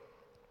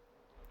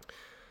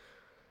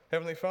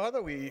Heavenly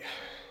Father, we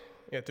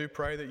do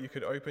pray that you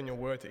could open your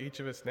word to each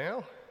of us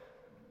now.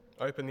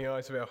 Open the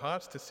eyes of our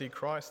hearts to see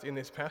Christ in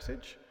this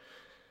passage.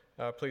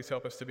 Please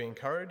help us to be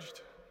encouraged,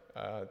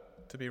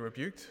 to be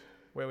rebuked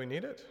where we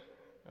need it,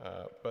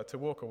 but to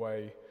walk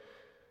away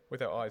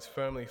with our eyes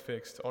firmly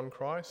fixed on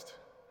Christ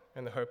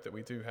and the hope that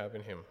we do have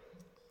in him.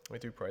 We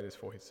do pray this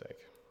for his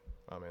sake.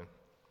 Amen.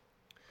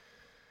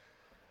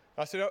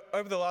 So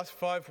over the last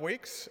 5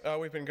 weeks,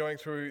 we've been going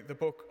through the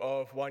book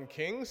of 1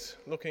 Kings,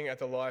 looking at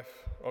the life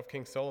of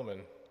King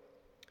Solomon.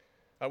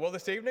 Well,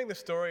 this evening the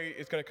story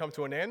is going to come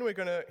to an end. We're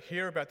going to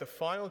hear about the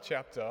final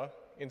chapter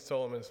in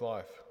Solomon's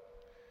life.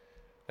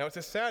 Now, it's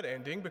a sad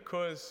ending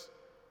because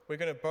we're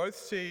going to both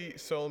see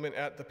Solomon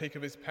at the peak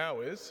of his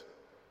powers,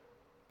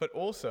 but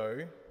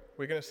also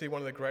we're going to see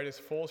one of the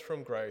greatest falls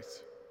from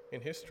grace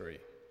in history.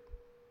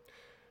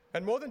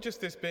 And more than just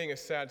this being a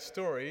sad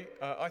story,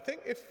 I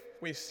think if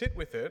we sit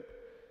with it,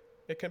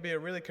 it can be a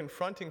really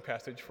confronting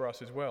passage for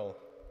us as well,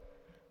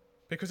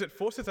 because it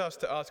forces us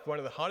to ask one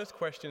of the hardest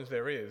questions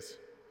there is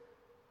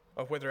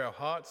of whether our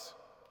hearts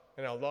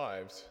and our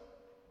lives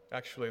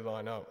actually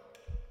line up.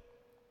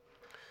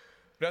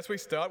 But as we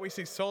start, we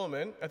see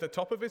Solomon at the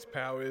top of his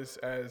powers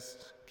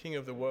as king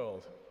of the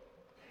world.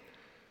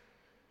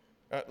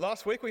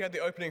 Last week we had the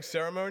opening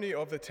ceremony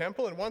of the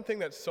temple, and one thing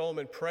that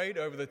Solomon prayed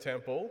over the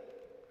temple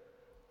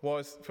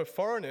was for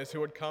foreigners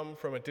who had come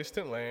from a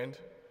distant land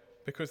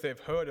because they've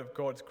heard of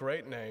God's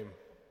great name.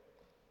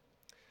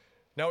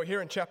 Now we're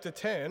here in chapter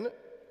 10.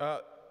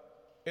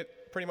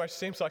 It pretty much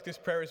seems like this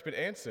prayer has been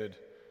answered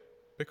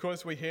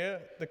because we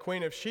hear the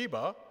Queen of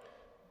Sheba.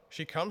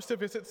 She comes to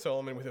visit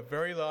Solomon with a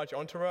very large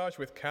entourage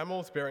with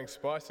camels bearing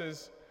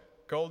spices,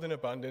 gold in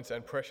abundance,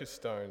 and precious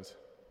stones,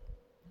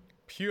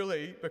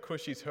 purely because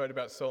she's heard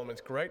about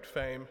Solomon's great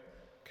fame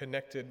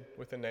connected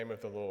with the name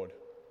of the Lord.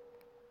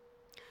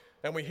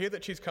 And we hear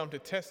that she's come to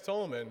test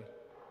Solomon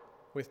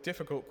with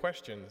difficult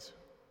questions.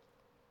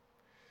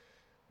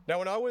 Now,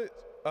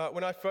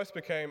 when I first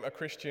became a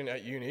Christian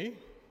at uni,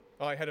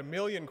 I had a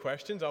million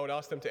questions. I would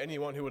ask them to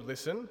anyone who would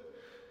listen.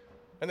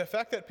 And the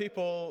fact that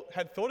people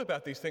had thought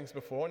about these things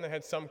before and they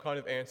had some kind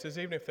of answers,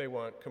 even if they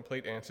weren't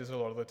complete answers a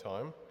lot of the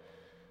time,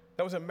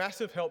 that was a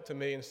massive help to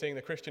me in seeing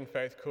the Christian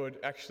faith could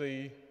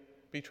actually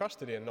be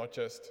trusted in, not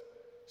just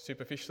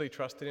superficially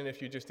trusted in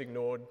if you just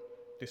ignored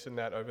this and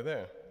that over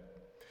there.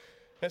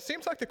 And it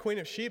seems like the Queen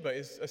of Sheba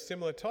is a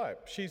similar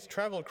type. She's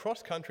traveled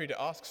cross-country to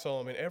ask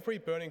Solomon every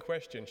burning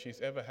question she's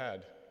ever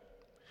had.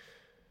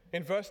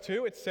 In verse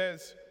 2, it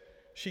says,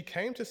 she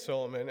came to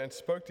Solomon and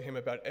spoke to him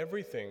about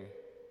everything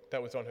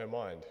that was on her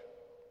mind.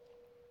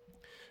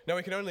 Now,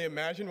 we can only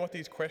imagine what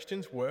these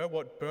questions were,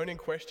 what burning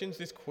questions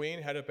this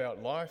queen had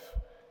about life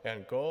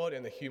and God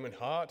and the human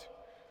heart.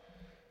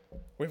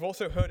 We've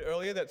also heard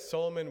earlier that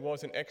Solomon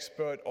was an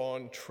expert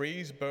on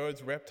trees,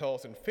 birds,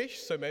 reptiles, and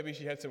fish, so maybe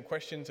she had some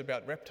questions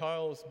about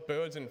reptiles,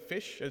 birds, and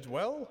fish as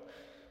well.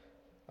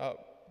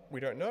 We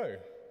don't know.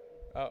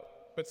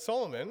 But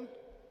Solomon,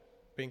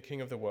 being king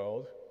of the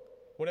world,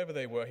 whatever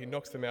they were, he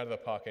knocks them out of the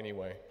park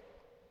anyway.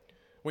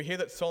 We hear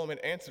that Solomon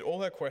answered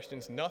all her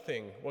questions.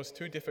 Nothing was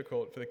too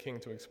difficult for the king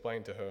to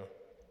explain to her.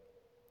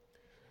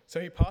 So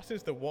he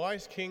passes the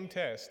wise king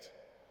test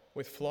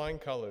with flying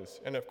colors,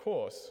 and of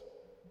course,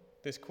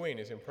 this queen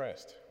is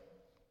impressed.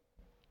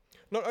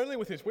 Not only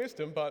with his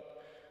wisdom,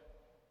 but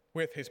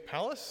with his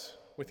palace,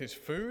 with his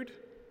food,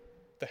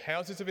 the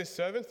houses of his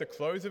servants, the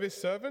clothes of his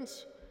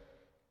servants,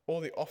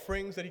 all the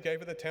offerings that he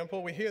gave at the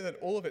temple. We hear that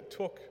all of it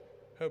took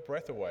her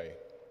breath away.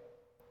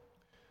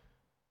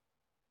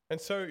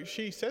 And so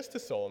she says to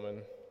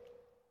Solomon,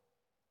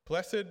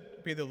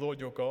 "Blessed be the Lord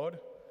your God.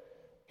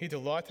 He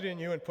delighted in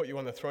you and put you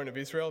on the throne of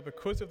Israel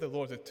because of the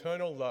Lord's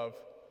eternal love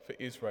for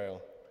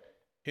Israel.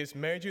 He has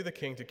made you the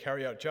king to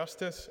carry out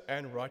justice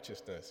and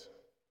righteousness."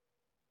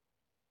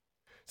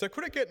 So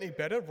could it get any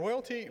better?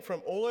 Royalty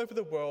from all over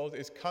the world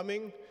is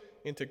coming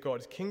into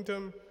God's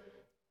kingdom.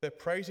 They're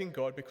praising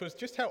God because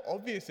just how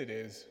obvious it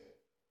is,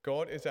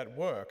 God is at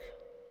work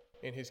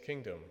in his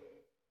kingdom.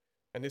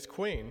 And this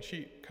queen,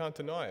 she can't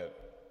deny it.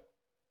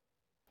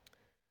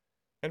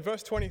 And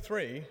verse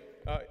 23,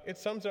 it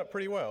sums up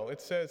pretty well.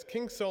 It says,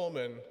 King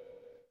Solomon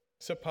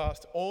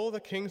surpassed all the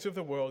kings of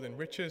the world in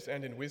riches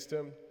and in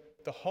wisdom.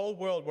 The whole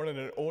world wanted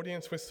an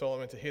audience with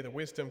Solomon to hear the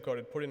wisdom God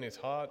had put in his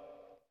heart.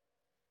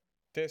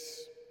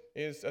 This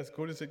is as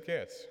good as it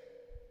gets.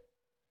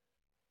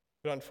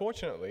 But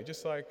unfortunately,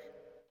 just like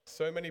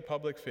so many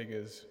public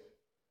figures,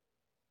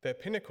 their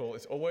pinnacle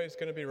is always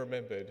going to be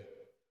remembered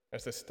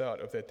as the start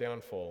of their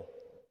downfall.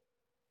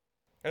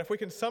 And if we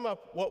can sum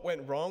up what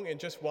went wrong in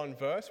just one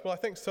verse, well, I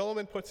think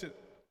Solomon puts it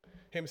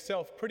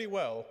himself pretty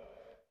well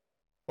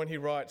when he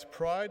writes,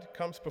 "Pride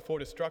comes before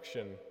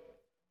destruction,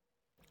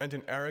 and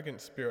an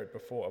arrogant spirit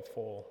before a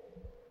fall."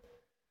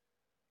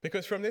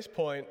 Because from this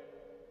point,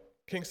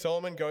 King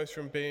Solomon goes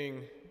from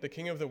being the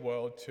king of the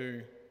world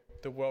to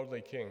the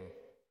worldly king.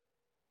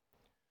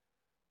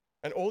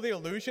 And all the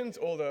illusions,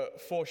 all the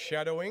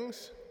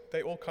foreshadowings,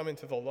 they all come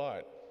into the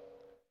light.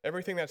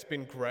 Everything that's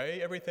been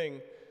grey,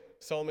 everything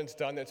Solomon's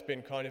done that's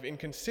been kind of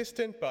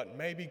inconsistent, but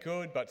maybe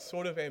good, but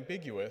sort of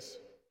ambiguous,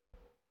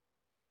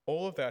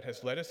 all of that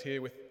has led us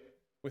here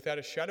without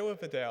a shadow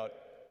of a doubt.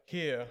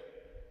 Here,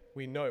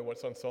 we know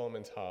what's on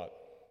Solomon's heart.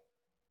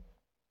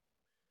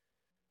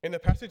 In the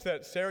passage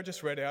that Sarah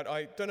just read out,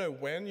 I don't know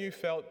when you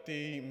felt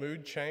the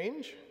mood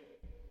change.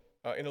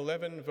 In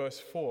 11 verse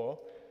 4,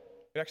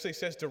 it actually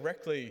says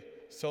directly,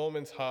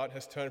 Solomon's heart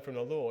has turned from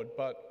the Lord.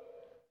 But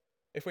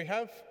if we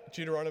have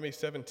Deuteronomy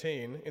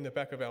 17 in the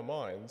back of our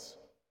minds,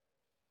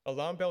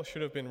 alarm bells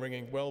should have been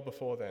ringing well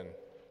before then.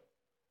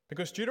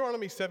 Because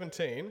Deuteronomy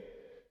 17,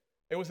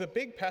 it was a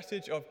big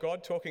passage of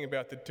God talking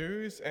about the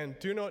do's and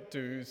do not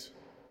do's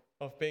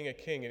of being a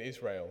king in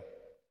Israel.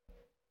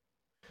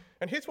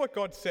 And here's what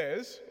God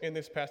says in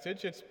this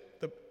passage. It's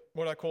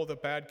what I call the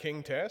bad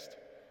king test.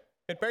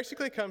 It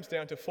basically comes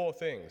down to four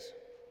things.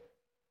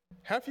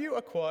 Have you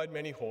acquired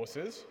many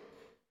horses?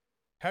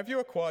 Have you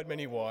acquired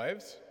many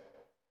wives?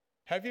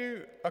 Have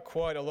you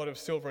acquired a lot of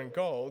silver and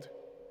gold?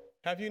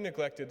 Have you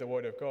neglected the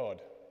word of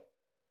God?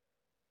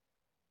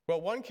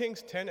 Well, 1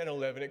 Kings 10 and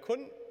 11, it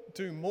couldn't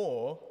do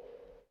more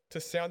to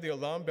sound the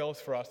alarm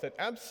bells for us that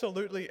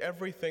absolutely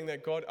everything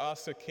that God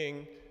asks a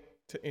king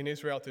in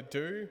Israel to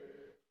do,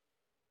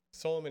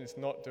 Solomon is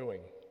not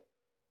doing.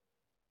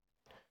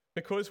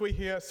 Because we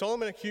hear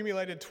Solomon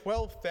accumulated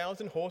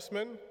 12,000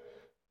 horsemen.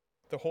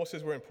 The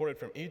horses were imported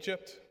from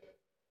Egypt.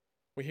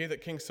 We hear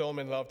that King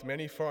Solomon loved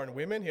many foreign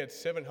women. He had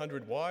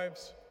 700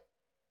 wives.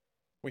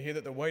 We hear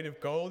that the weight of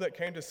gold that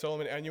came to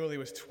Solomon annually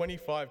was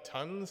 25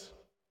 tons.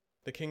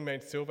 The king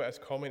made silver as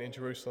common in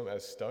Jerusalem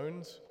as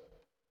stones.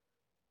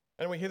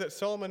 And we hear that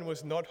Solomon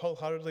was not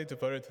wholeheartedly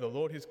devoted to the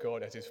Lord his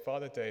God as his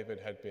father David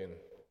had been.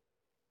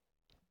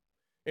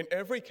 In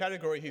every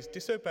category, he's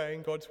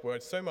disobeying God's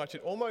word so much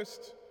it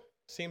almost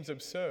seems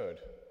absurd.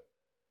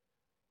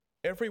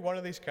 Every one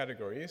of these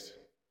categories,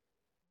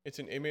 it's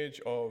an image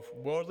of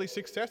worldly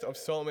success, of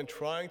Solomon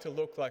trying to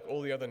look like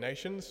all the other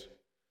nations,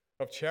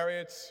 of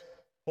chariots,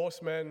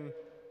 horsemen,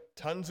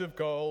 tons of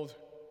gold.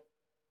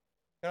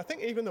 And I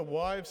think even the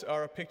wives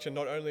are a picture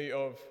not only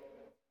of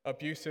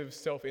abusive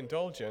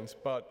self-indulgence,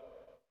 but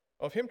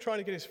of him trying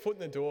to get his foot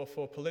in the door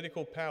for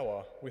political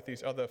power with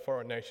these other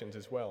foreign nations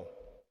as well.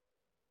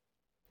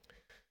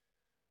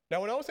 Now,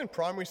 when I was in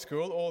primary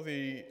school, all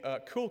the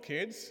cool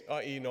kids,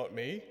 i.e. not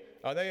me,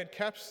 they had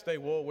caps they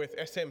wore with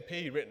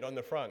SMP written on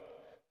the front.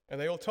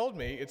 And they all told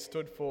me it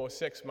stood for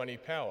sex, money,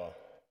 power.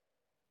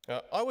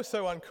 I was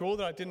so uncool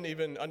that I didn't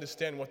even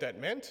understand what that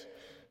meant.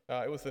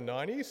 It was the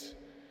 90s.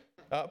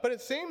 But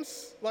it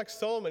seems like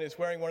Solomon is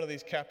wearing one of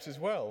these caps as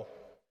well.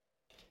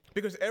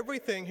 Because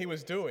everything he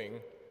was doing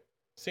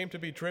seemed to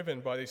be driven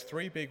by these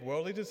three big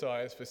worldly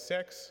desires for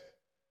sex,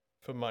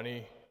 for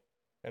money,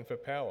 and for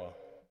power.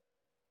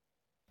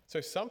 So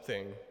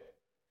something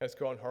has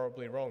gone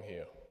horribly wrong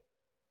here.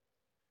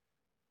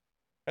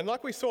 And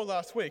like we saw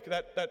last week,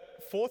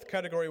 that fourth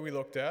category we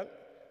looked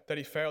at, that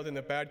he failed in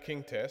the bad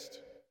king test,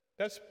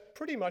 that's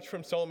pretty much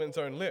from Solomon's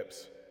own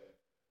lips.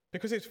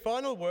 Because his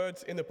final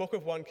words in the book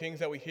of 1 Kings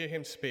that we hear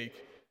him speak,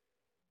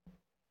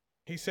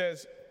 he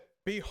says,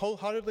 "Be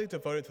wholeheartedly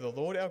devoted to the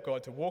Lord our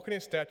God, to walk in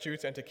his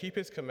statutes and to keep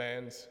his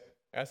commands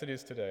as it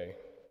is today."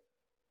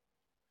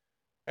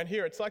 And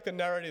here it's like the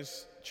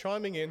narrator's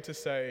chiming in to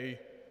say,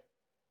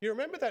 you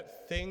remember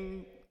that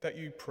thing that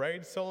you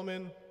prayed,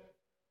 Solomon?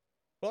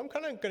 Well, I'm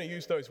kind of going to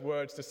use those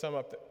words to sum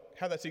up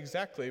how that's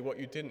exactly what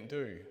you didn't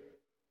do.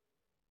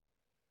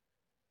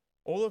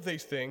 All of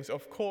these things,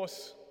 of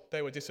course,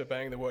 they were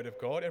disobeying the word of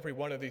God. Every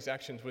one of these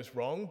actions was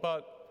wrong,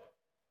 but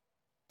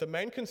the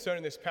main concern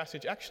in this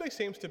passage actually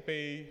seems to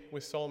be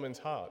with Solomon's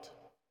heart.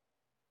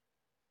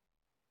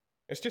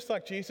 It's just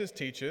like Jesus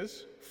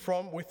teaches,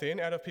 from within,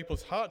 out of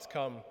people's hearts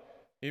come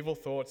evil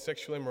thoughts,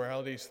 sexual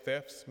immoralities,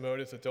 thefts,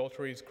 murders,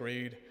 adulteries,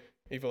 greed,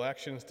 evil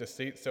actions,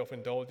 deceit,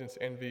 self-indulgence,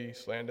 envy,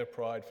 slander,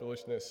 pride,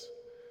 foolishness.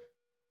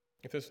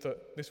 If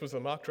this was the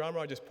Mark drama,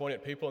 I'd just point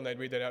at people and they'd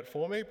read that out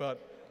for me,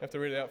 but I have to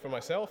read it out for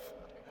myself.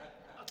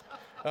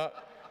 And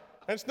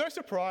it's no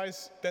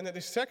surprise then that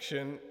this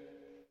section,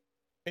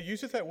 it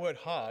uses that word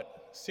heart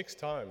 6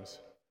 times.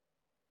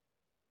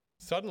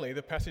 Suddenly,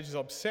 the passage is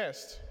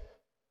obsessed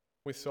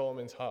with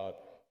Solomon's heart.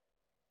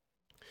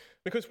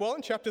 Because while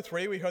in chapter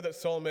 3 we heard that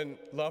Solomon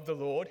loved the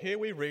Lord, here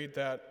we read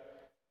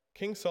that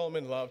King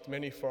Solomon loved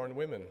many foreign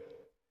women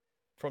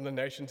from the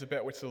nations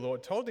about which the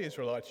Lord told the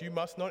Israelites, "You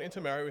must not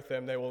intermarry with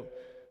them,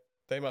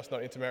 they must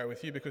not intermarry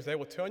with you, because they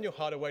will turn your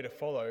heart away to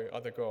follow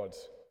other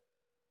gods."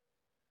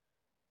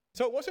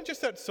 So it wasn't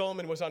just that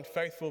Solomon was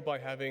unfaithful by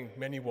having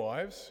many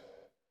wives.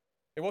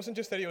 It wasn't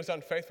just that he was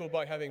unfaithful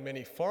by having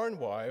many foreign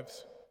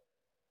wives.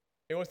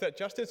 It was that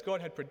just as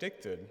God had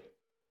predicted,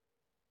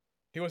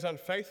 he was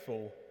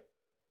unfaithful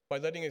by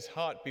letting his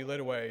heart be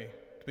led away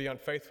to be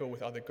unfaithful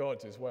with other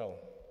gods as well.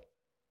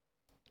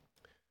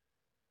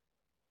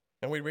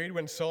 And we read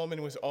when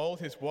Solomon was old,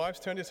 his wives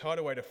turned his heart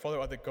away to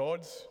follow other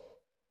gods.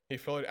 He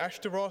followed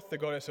Ashtaroth, the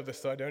goddess of the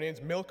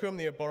Sidonians, Milcom,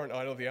 the abhorrent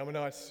idol of the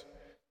Ammonites.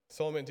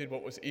 Solomon did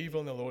what was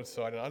evil in the Lord's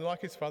sight, and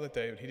unlike his father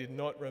David, he did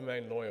not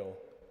remain loyal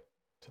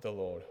to the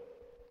Lord.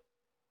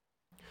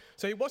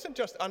 So he wasn't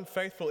just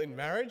unfaithful in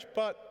marriage,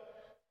 but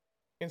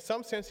in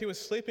some sense he was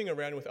sleeping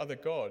around with other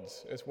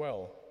gods as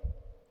well.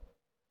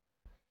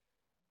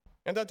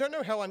 And I don't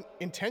know how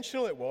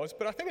intentional it was,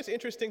 but I think it's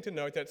interesting to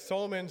note that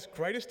Solomon's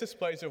greatest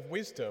displays of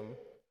wisdom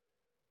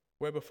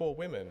were before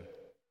women.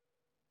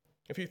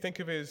 If you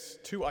think of his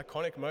two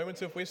iconic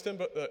moments of wisdom,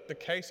 but the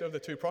case of the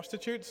two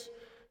prostitutes,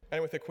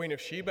 and with the Queen of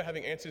Sheba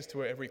having answers to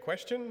her every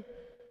question,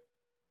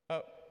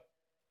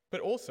 but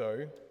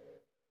also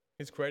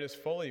his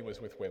greatest folly was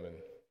with women,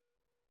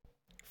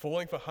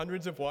 falling for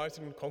hundreds of wives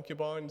and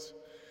concubines.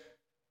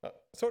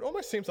 So it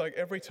almost seems like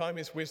every time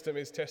his wisdom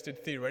is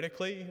tested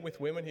theoretically with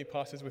women, he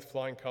passes with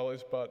flying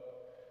colours, but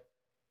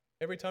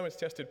every time it's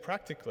tested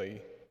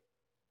practically,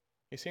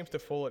 he seems to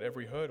fall at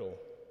every hurdle.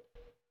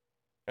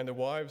 And the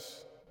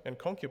wives and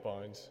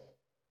concubines,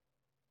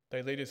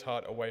 they lead his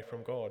heart away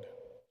from God.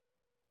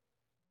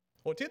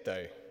 Or did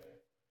they?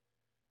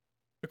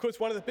 Because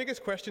one of the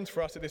biggest questions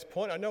for us at this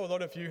point, I know a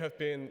lot of you have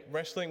been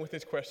wrestling with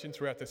this question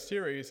throughout the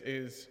series,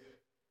 is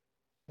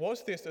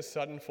was this a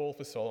sudden fall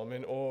for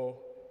Solomon, or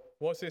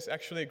was this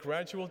actually a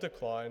gradual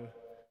decline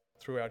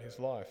throughout his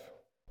life?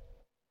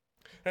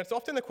 And it's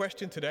often the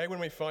question today when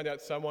we find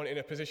out someone in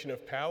a position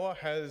of power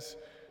has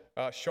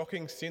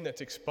shocking sin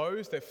that's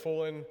exposed, they've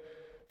fallen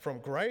from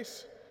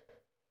grace.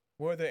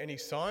 Were there any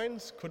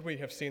signs? Could we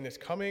have seen this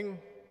coming?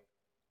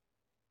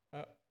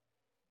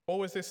 Or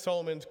was this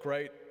Solomon's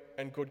great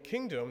and good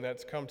kingdom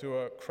that's come to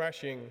a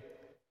crashing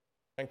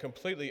and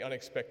completely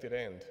unexpected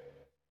end?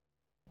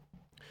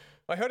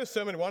 I heard a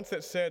sermon once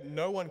that said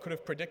no one could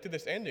have predicted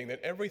this ending,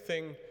 that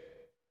everything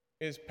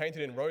is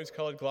painted in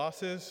rose-colored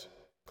glasses,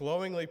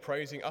 glowingly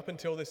praising up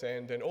until this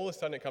end, and all of a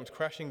sudden it comes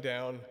crashing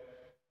down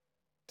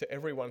to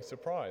everyone's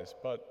surprise.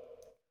 But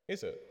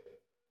is it?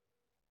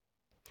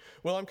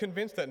 Well, I'm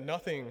convinced that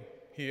nothing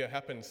here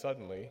happened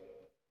suddenly,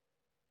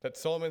 that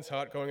Solomon's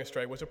heart going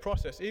astray was a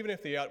process, even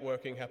if the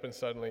outworking happened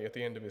suddenly at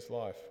the end of his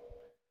life.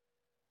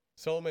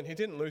 Solomon, he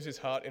didn't lose his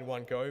heart in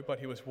one go, but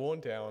he was worn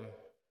down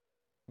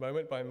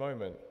moment by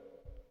moment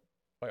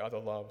by other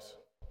loves.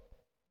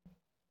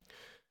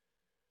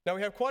 Now,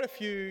 we have quite a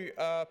few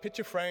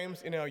picture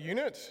frames in our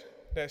unit.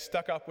 They're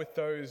stuck up with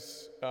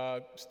those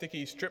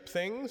sticky strip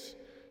things.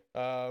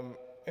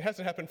 It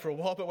hasn't happened for a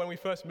while, but when we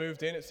first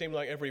moved in, it seemed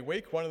like every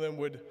week one of them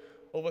would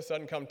all of a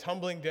sudden come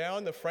tumbling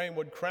down, the frame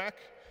would crack.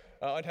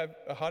 I'd have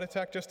a heart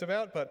attack just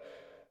about, but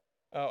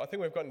I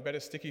think we've gotten better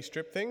sticky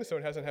strip things, so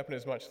it hasn't happened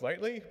as much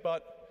lately.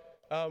 But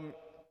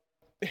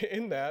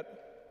in that,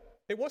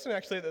 it wasn't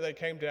actually that they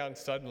came down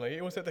suddenly.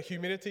 It was that the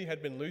humidity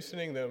had been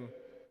loosening them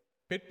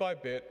bit by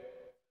bit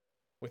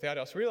without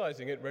us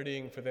realizing it,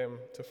 readying for them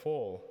to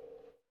fall.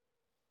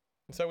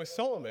 And so with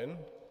Solomon,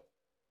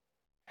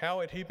 how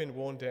had he been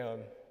worn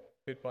down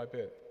bit by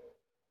bit?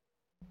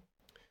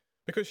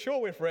 Because sure,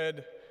 we've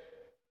read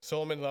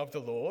Solomon loved the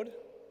Lord,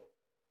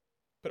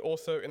 but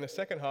also in the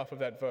second half of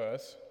that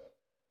verse,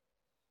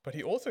 but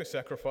he also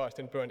sacrificed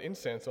and burned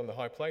incense on the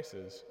high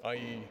places,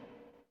 i.e.,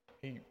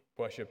 he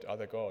worshipped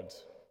other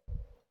gods.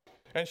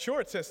 And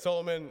sure, it says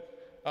Solomon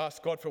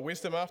asked God for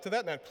wisdom after that,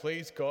 and that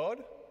pleased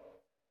God.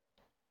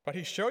 But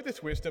he showed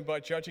this wisdom by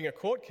judging a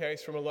court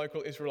case from a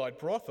local Israelite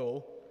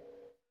brothel,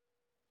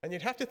 and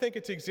you'd have to think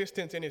its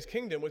existence in his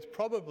kingdom was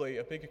probably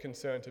a bigger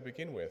concern to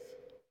begin with.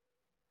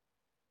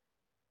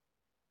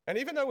 And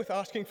even though with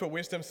asking for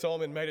wisdom,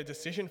 Solomon made a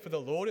decision for the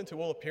Lord, and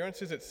to all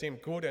appearances it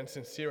seemed good and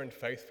sincere and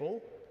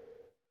faithful,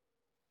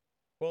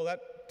 well, that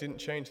didn't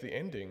change the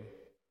ending.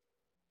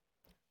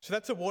 So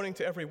that's a warning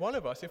to every one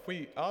of us. If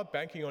we are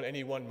banking on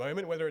any one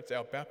moment, whether it's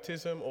our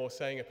baptism or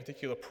saying a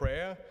particular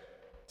prayer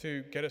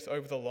to get us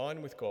over the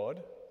line with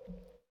God,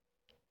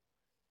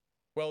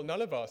 well,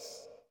 none of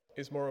us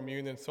is more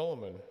immune than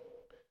Solomon.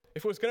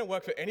 If it was going to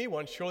work for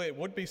anyone, surely it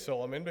would be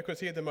Solomon, because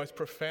he had the most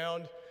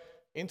profound,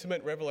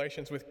 intimate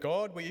revelations with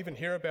God. We even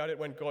hear about it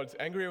when God's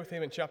angry with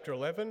him in chapter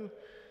 11.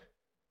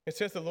 It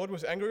says the Lord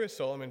was angry with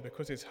Solomon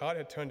because his heart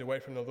had turned away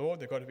from the Lord,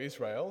 the God of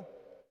Israel,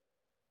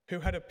 who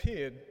had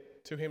appeared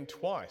to him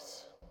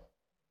twice.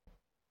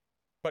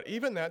 But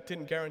even that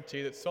didn't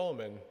guarantee that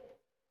Solomon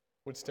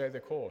would stay the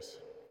course.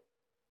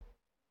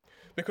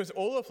 Because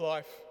all of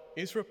life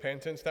is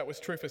repentance. That was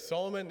true for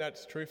Solomon,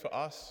 that's true for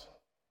us.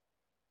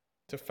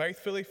 To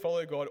faithfully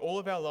follow God, all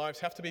of our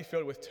lives have to be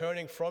filled with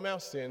turning from our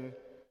sin,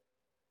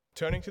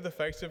 turning to the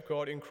face of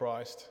God in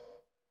Christ,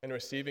 and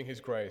receiving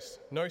his grace.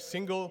 No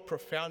single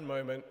profound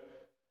moment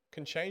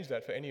can change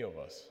that for any of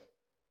us.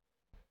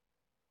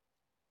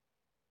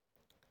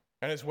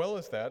 And as well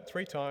as that,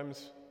 3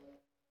 times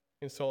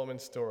in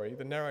Solomon's story,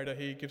 the narrator,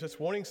 he gives us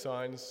warning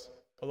signs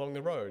along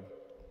the road.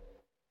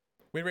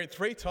 We read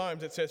 3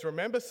 times, it says,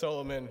 "Remember,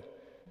 Solomon,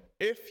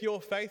 if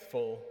you're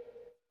faithful,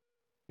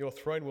 your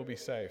throne will be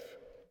safe."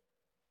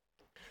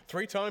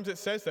 3 times it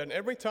says that, and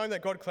every time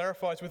that God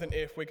clarifies with an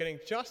if, we're getting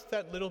just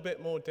that little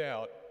bit more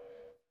doubt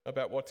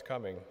about what's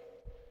coming.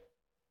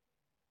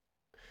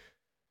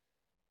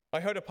 I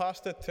heard a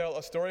pastor tell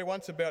a story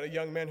once about a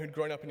young man who'd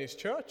grown up in his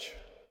church.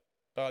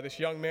 This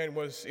young man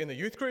was in the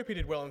youth group, he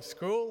did well in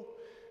school,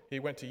 he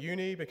went to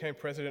uni, became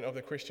president of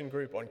the Christian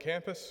group on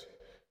campus.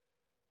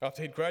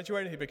 After he'd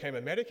graduated, he became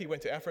a medic. He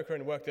went to Africa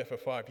and worked there for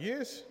 5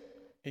 years.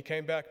 He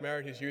came back,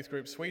 married his youth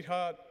group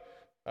sweetheart.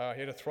 He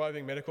had a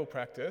thriving medical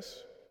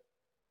practice.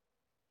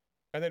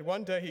 And then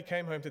one day he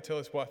came home to tell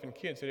his wife and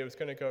kids that he was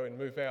going to go and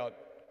move out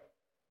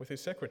with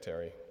his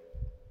secretary.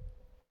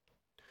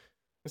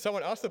 And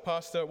someone asked the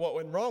pastor what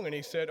went wrong, and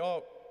he said,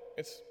 "Oh,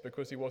 it's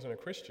because he wasn't a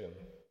Christian."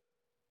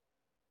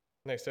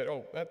 And they said,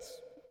 "Oh,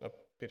 that's a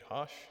bit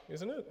harsh,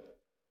 isn't it?"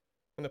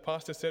 And the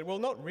pastor said, "Well,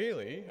 not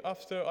really.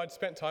 After I'd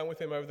spent time with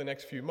him over the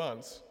next few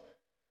months,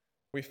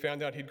 we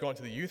found out he'd gone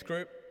to the youth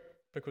group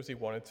because he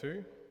wanted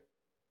to.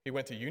 He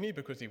went to uni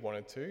because he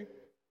wanted to.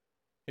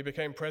 He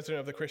became president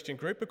of the Christian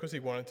group because he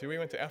wanted to. He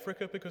went to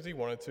Africa because he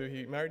wanted to.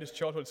 He married his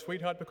childhood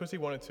sweetheart because he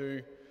wanted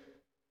to.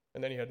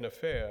 And then he had an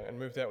affair and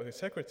moved out with his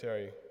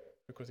secretary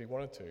because he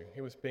wanted to."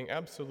 He was being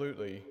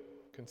absolutely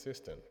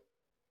consistent.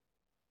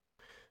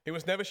 He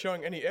was never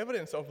showing any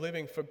evidence of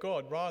living for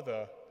God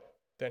rather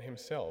than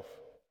himself.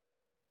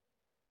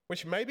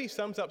 Which maybe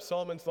sums up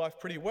Solomon's life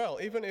pretty well,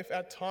 even if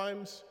at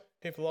times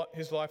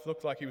his life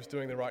looked like he was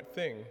doing the right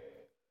thing.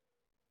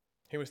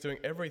 He was doing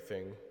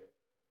everything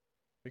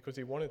because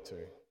he wanted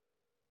to.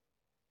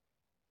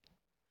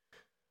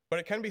 But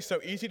it can be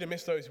so easy to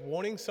miss those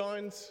warning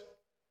signs.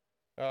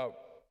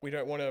 We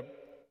don't want to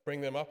bring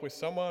them up with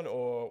someone,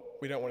 or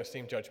we don't want to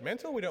seem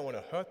judgmental. We don't want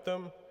to hurt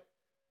them.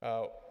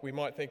 We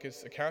might think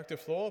it's a character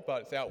flaw,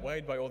 but it's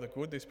outweighed by all the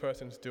good this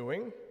person's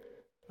doing.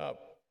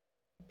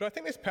 But I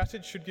think this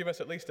passage should give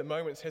us at least a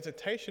moment's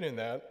hesitation in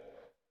that,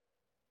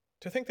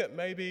 to think that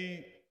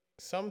maybe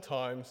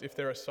sometimes if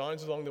there are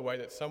signs along the way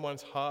that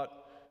someone's heart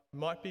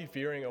might be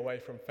veering away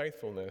from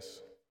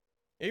faithfulness,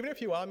 even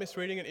if you are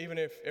misreading it, even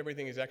if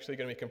everything is actually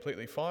going to be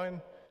completely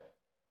fine,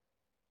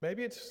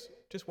 maybe it's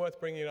just worth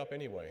bringing it up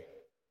anyway.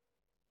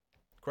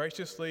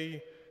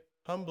 Graciously,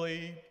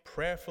 humbly,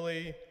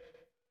 prayerfully,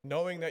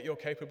 knowing that you're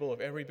capable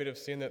of every bit of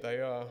sin that they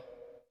are,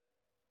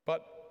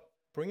 but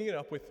bringing it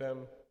up with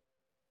them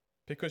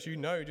because you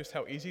know just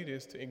how easy it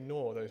is to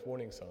ignore those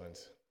warning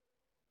signs.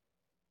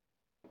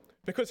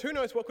 Because who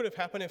knows what could have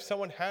happened if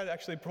someone had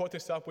actually brought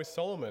this up with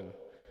Solomon,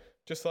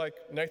 just like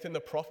Nathan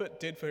the prophet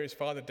did for his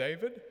father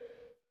David,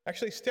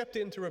 actually stepped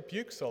in to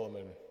rebuke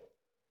Solomon.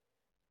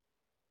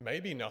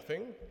 Maybe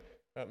nothing.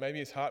 Maybe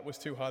his heart was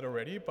too hard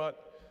already,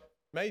 but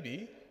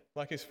maybe,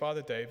 like his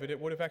father David, it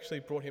would have actually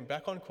brought him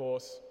back on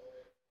course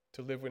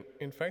to live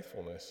in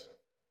faithfulness.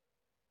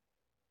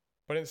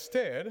 But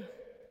instead,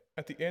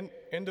 at the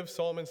end of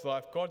Solomon's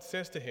life, God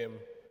says to him,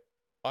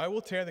 "I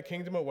will tear the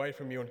kingdom away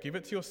from you and give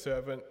it to your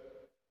servant.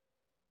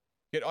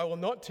 Yet I will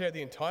not tear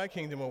the entire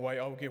kingdom away.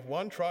 I will give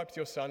one tribe to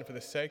your son for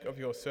the sake of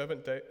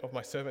of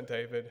my servant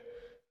David,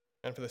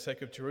 and for the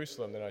sake of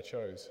Jerusalem that I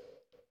chose."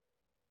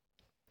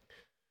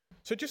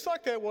 So just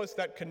like there was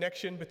that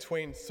connection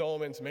between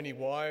Solomon's many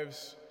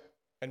wives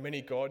and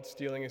many gods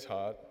stealing his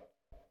heart,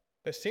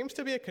 there seems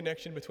to be a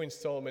connection between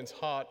Solomon's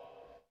heart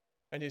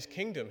and his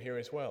kingdom here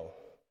as well.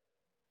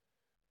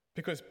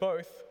 Because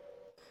both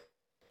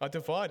are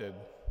divided.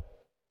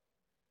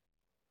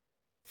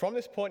 From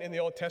this point in the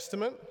Old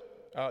Testament,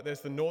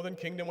 there's the northern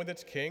kingdom with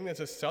its king, there's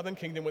a southern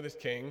kingdom with its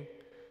king.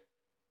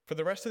 For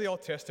the rest of the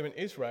Old Testament,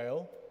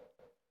 Israel,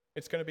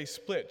 it's going to be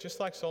split, just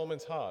like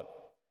Solomon's heart.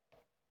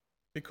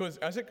 Because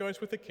as it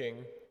goes with the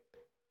king,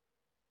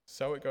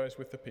 so it goes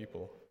with the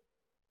people.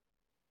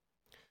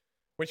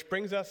 Which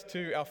brings us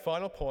to our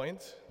final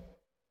point,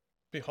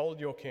 behold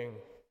your king.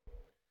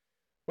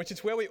 Which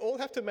is where we all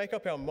have to make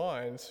up our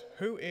minds,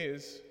 who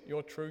is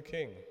your true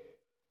king?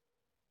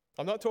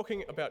 I'm not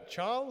talking about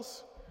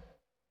Charles,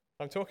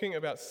 I'm talking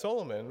about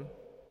Solomon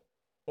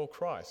or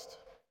Christ.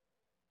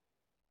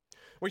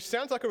 Which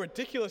sounds like a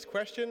ridiculous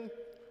question,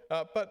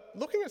 but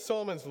looking at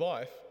Solomon's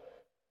life,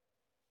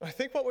 I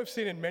think what we've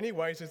seen in many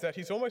ways is that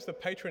he's almost the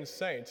patron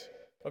saint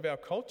of our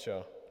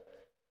culture.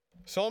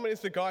 Solomon is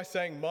the guy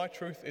saying, "My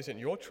truth isn't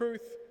your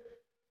truth.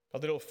 A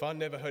little fun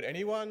never hurt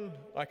anyone.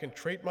 I can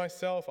treat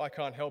myself. I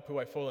can't help who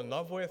I fall in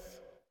love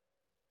with."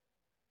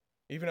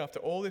 Even after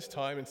all this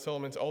time in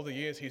Solomon's older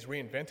years, he's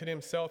reinvented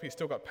himself. He's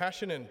still got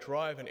passion and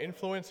drive and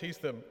influence. He's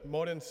the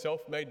modern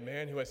self-made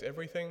man who has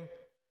everything,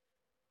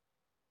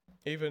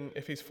 even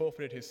if he's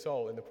forfeited his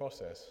soul in the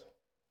process.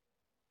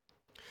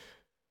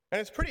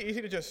 And it's pretty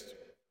easy to just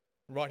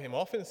write him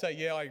off and say,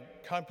 "Yeah, I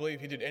can't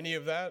believe he did any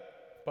of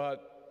that,"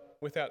 but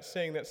without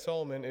seeing that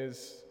Solomon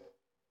is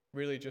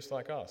really just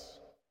like us.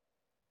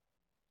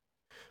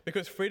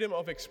 Because freedom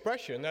of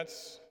expression,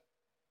 that's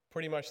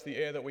pretty much the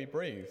air that we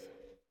breathe.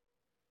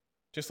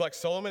 Just like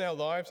Solomon, our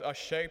lives are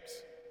shaped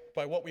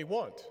by what we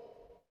want.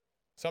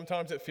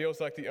 Sometimes it feels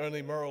like the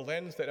only moral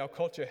lens that our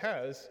culture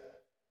has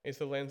is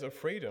the lens of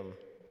freedom.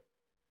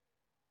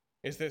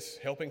 Is this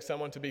helping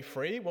someone to be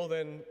free? Well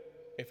then,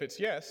 if it's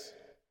yes,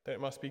 then it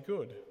must be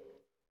good.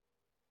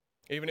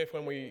 Even if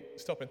when we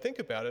stop and think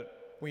about it,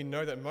 we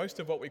know that most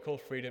of what we call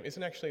freedom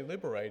isn't actually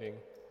liberating,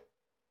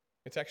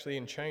 it's actually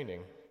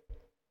enchaining.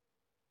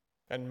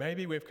 And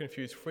maybe we've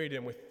confused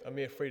freedom with a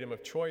mere freedom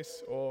of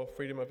choice or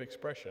freedom of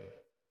expression.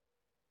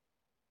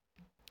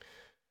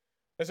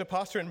 There's a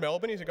pastor in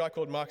Melbourne, he's a guy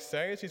called Mark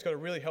Sayers. He's got a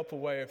really helpful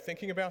way of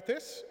thinking about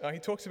this. He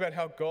talks about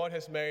how God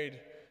has made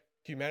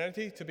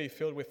humanity to be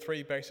filled with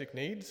three basic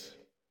needs.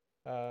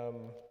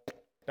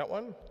 That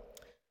one.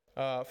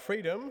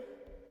 Freedom,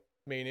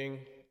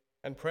 meaning,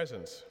 and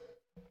presence.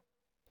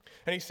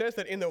 And he says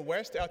that in the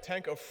West, our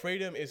tank of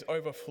freedom is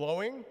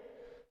overflowing,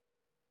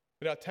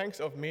 but our tanks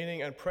of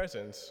meaning and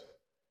presence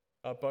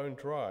are bone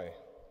dry.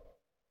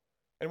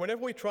 And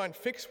whenever we try and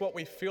fix what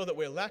we feel that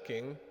we're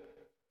lacking,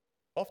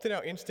 often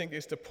our instinct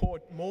is to pour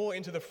more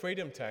into the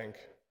freedom tank.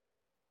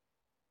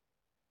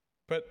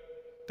 But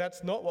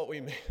that's not what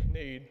we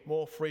need,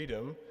 more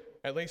freedom,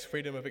 at least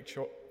freedom of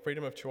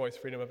choice,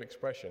 freedom of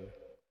expression.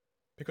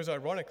 Because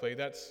ironically,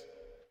 that's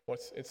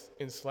what's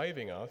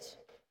enslaving us.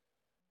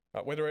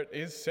 Whether it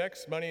is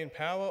sex, money and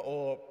power,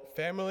 or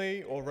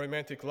family, or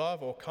romantic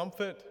love, or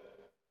comfort,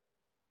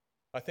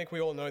 I think we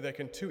all know they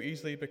can too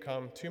easily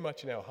become too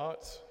much in our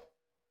hearts.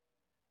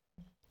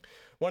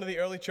 One of the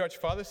early church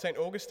fathers, St.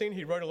 Augustine,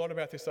 he wrote a lot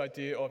about this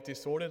idea of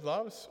disordered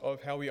loves,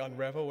 of how we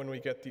unravel when we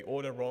get the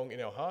order wrong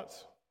in our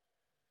hearts.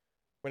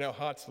 When our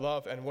hearts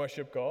love and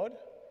worship God,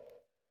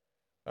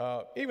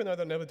 even though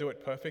they'll never do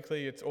it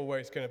perfectly, it's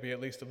always going to be at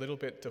least a little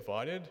bit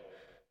divided.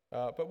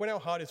 But when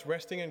our heart is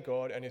resting in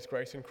God and His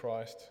grace in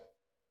Christ,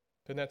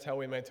 then that's how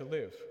we're meant to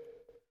live.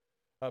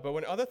 But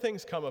when other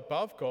things come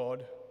above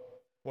God,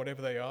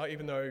 whatever they are,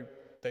 even though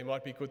they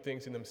might be good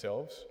things in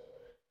themselves,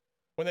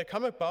 when they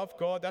come above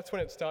God, that's when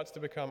it starts to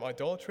become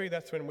idolatry.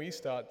 That's when we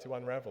start to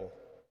unravel.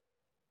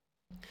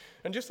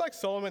 And just like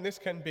Solomon, this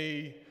can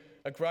be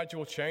a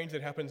gradual change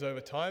that happens over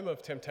time,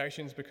 of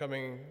temptations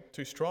becoming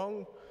too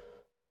strong,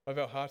 of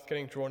our hearts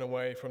getting drawn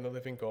away from the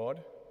living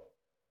God.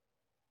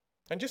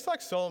 And just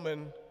like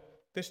Solomon,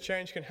 this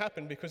change can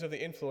happen because of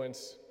the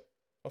influence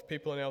of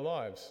people in our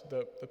lives,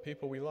 the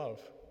people we love.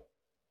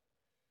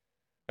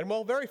 And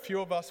while very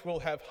few of us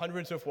will have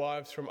hundreds of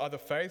wives from other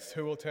faiths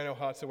who will turn our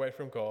hearts away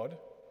from God,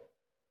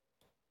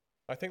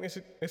 I think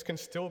this can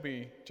still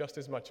be just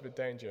as much of a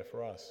danger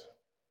for us.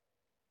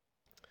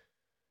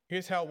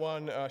 Here's how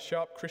one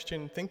sharp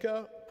Christian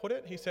thinker put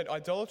it. He said,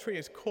 "Idolatry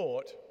is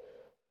caught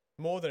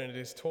more than it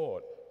is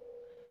taught.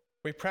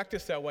 We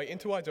practice our way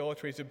into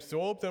idolatries,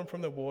 absorb them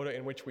from the water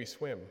in which we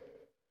swim.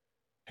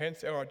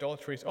 Hence, our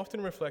idolatries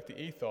often reflect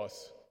the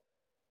ethos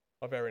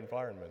of our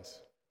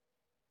environments."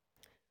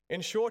 In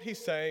short,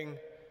 he's saying,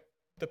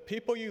 the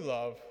people you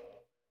love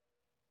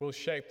will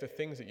shape the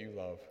things that you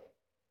love.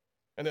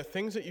 And the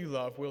things that you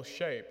love will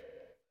shape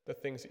the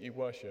things that you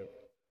worship.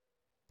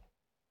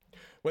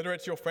 Whether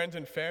it's your friends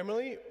and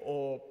family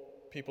or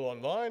people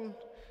online,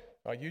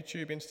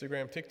 YouTube,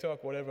 Instagram,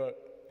 TikTok, whatever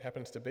it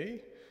happens to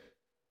be,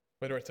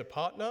 whether it's a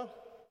partner,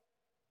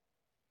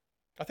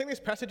 I think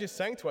this passage is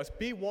saying to us,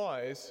 be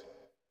wise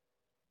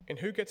in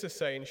who gets a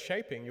say in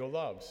shaping your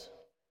loves.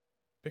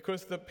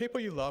 Because the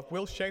people you love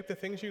will shape the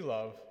things you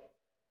love,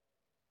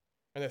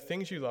 and the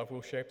things you love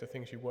will shape the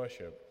things you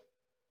worship.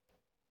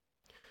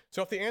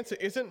 So if the answer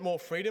isn't more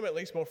freedom, at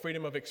least more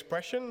freedom of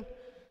expression,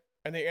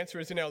 and the answer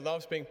is in our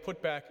loves being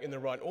put back in the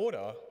right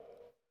order,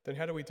 then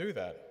how do we do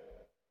that?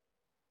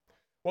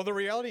 Well, the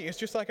reality is,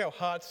 just like our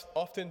hearts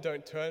often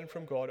don't turn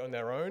from God on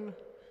their own,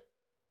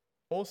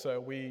 also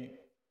we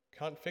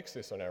can't fix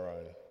this on our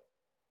own.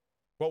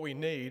 What we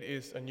need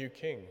is a new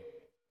king.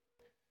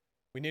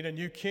 We need a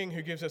new king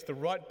who gives us the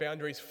right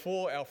boundaries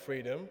for our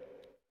freedom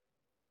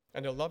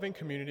and a loving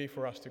community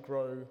for us to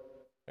grow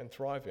and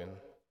thrive in,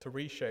 to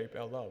reshape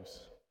our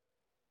loves.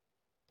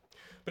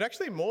 But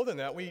actually, more than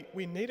that, we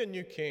need a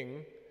new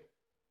king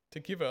to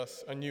give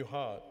us a new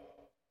heart.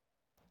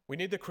 We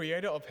need the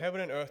creator of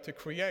heaven and earth to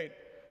create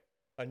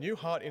a new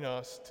heart in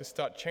us, to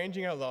start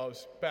changing our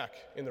lives back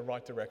in the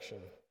right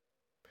direction.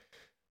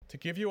 To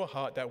give you a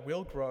heart that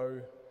will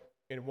grow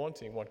in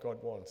wanting what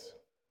God wants.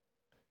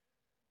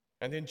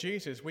 And in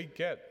Jesus, we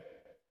get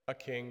a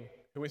king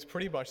who is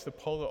pretty much the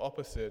polar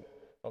opposite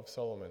of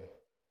Solomon.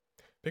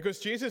 Because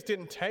Jesus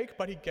didn't take,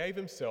 but he gave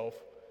himself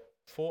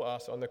for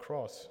us on the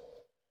cross.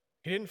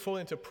 He didn't fall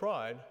into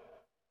pride,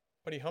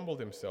 but he humbled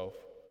himself.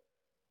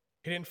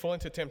 He didn't fall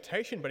into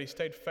temptation, but he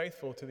stayed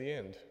faithful to the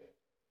end.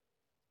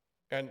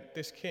 And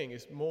this king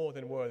is more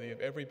than worthy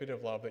of every bit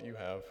of love that you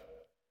have.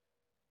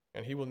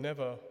 And he will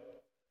never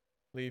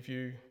leave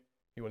you.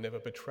 He will never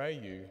betray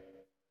you.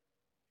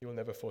 He will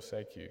never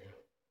forsake you.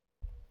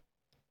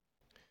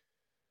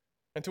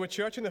 And to a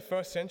church in the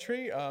first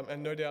century,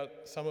 and no doubt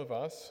some of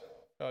us,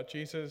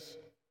 Jesus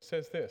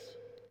says this.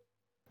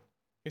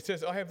 He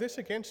says, "I have this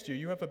against you.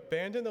 You have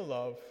abandoned the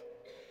love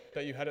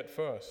that you had at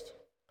first.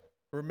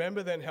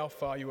 Remember then how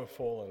far you have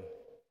fallen."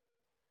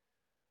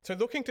 So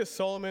looking to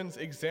Solomon's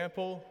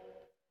example,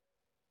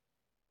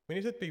 we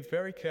need to be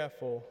very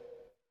careful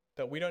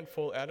that we don't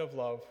fall out of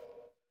love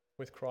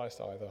with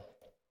Christ either.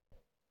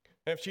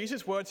 And if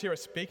Jesus' words here are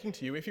speaking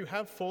to you, if you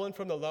have fallen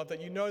from the love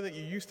that you know that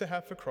you used to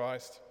have for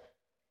Christ,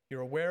 you're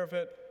aware of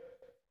it,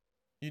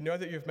 you know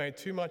that you've made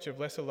too much of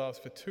lesser loves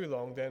for too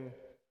long, then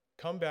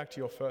come back to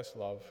your first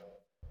love.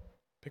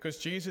 Because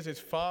Jesus is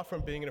far from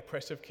being an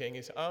oppressive king.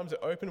 His arms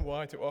are open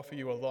wide to offer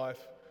you a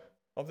life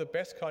of the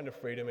best kind of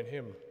freedom in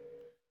him.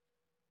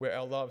 where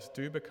our loves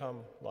do become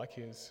like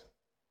his.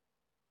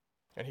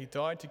 And he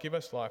died to give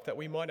us life that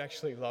we might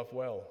actually love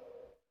well,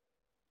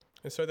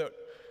 and so that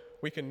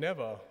we can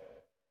never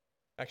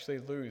actually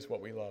lose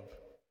what we love,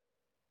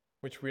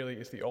 which really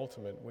is the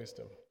ultimate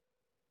wisdom.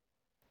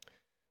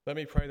 Let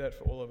me pray that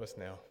for all of us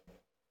now.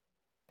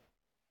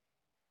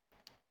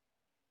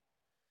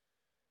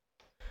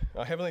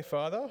 Our Heavenly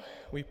Father,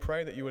 we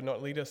pray that you would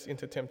not lead us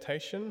into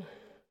temptation,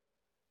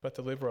 but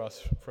deliver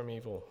us from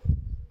evil.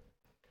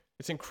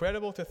 It's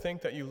incredible to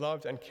think that you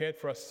loved and cared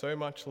for us so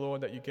much,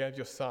 Lord, that you gave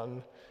your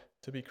Son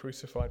to be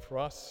crucified for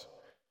us.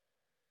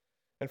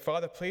 And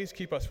Father, please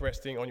keep us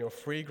resting on your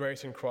free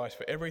grace in Christ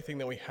for everything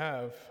that we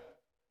have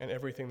and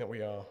everything that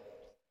we are.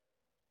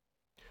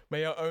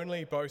 May our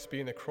only boast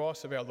be in the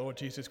cross of our Lord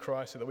Jesus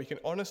Christ, so that we can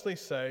honestly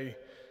say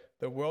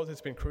the world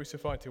has been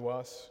crucified to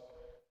us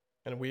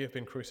and we have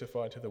been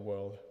crucified to the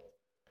world.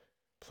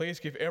 Please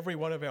give every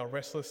one of our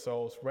restless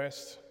souls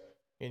rest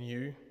in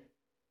you.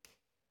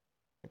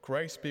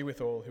 Grace be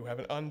with all who have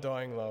an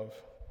undying love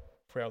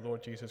for our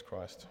Lord Jesus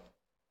Christ.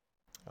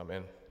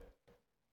 Amen.